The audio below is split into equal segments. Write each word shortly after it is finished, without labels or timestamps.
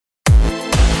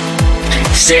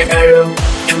Say hello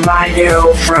to my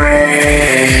new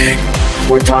friend.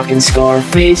 We're talking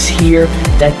Scarface here,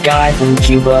 that guy from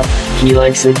Cuba. He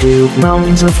likes to do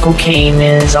mountains of cocaine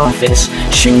in his office,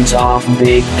 shoots off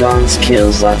big guns,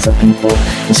 kills lots of people.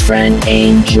 His friend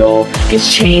Angel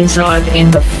gets chainsawed in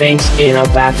the face in a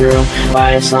bathroom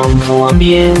by some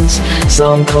Colombians.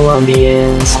 Some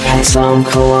Colombians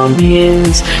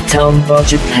tell him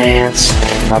about your pants.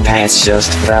 My pants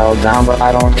just fell down, but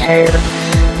I don't care.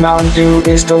 Mountain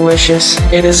Dew is delicious,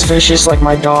 it is vicious like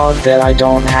my dog that I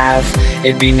don't have.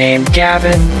 It'd be named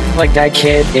Gavin, like that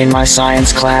kid in my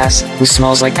science class who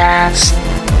smells like ass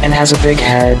and has a big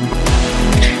head.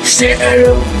 Say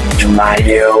hello to my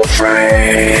new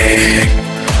friend.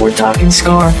 We're talking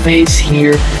Scarface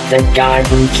here, that guy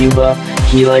from Cuba.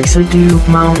 He likes to do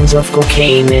mountains of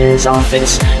cocaine in his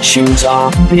office, shoots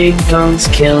off big guns,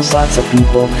 kills lots of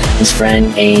people. His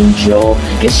friend Angel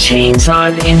gets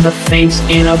chainsawed in the face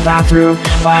in a bathroom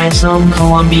by some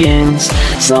Colombians.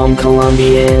 Some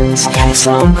Colombians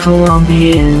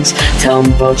tell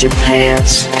him about your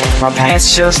pants. My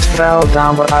pants just fell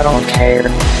down, but I don't care.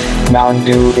 Mountain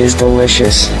Dew is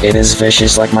delicious, it is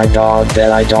vicious like my dog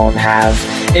that I don't have.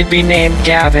 It'd be named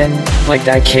Gavin, like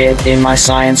that kid in my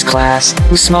science class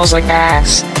who smells like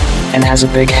ass and has a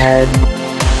big head.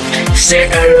 Say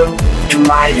hello to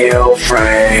my new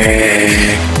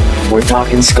friend. We're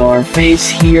talking Scarface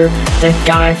here, that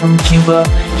guy from Cuba.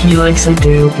 He likes to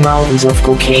do mountains of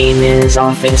cocaine in his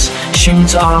office,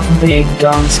 shoots off big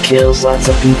guns, kills lots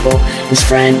of people. His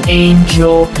friend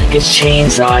Angel gets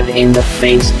chainsawed in the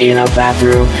face in a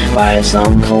bathroom by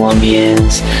some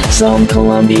Colombians. Some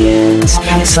Colombians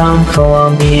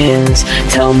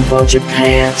tell him about your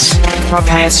pants. My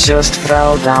pants just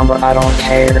fell down, but I don't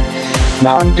care.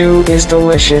 Mountain Dew is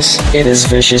delicious, it is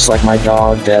vicious like my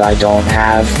dog that I don't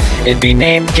have. It'd be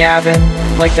named Gavin,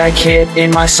 like that kid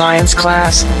in my science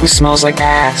class who smells like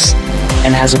ass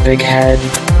and has a big head.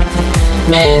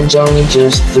 Man, Johnny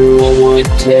just threw a wood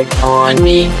tick on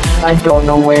me. I don't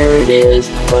know where it is,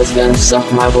 but it's gonna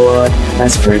suck my blood.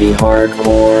 That's pretty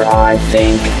hardcore, I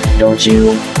think. Don't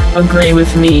you agree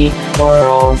with me, or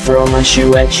I'll throw my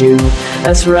shoe at you?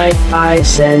 That's right, I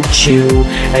said chew,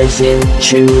 as in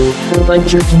chew, like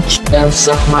jerky and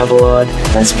suck my blood.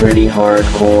 That's pretty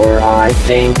hardcore, I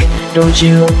think. Don't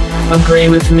you agree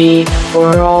with me,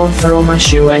 or I'll throw my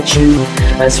shoe at you?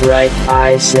 That's right,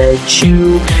 I said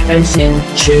chew, as in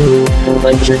chew,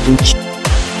 like jerky.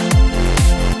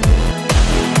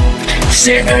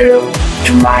 Say hello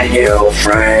to my new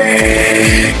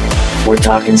friend. We're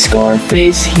talking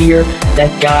Scarface here,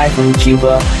 that guy from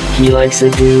Cuba. He likes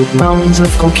to do mountains of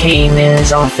cocaine in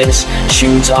his office,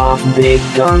 shoots off big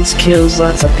guns, kills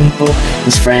lots of people.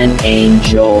 His friend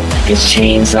Angel gets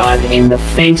chainsawed in the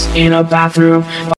face in a bathroom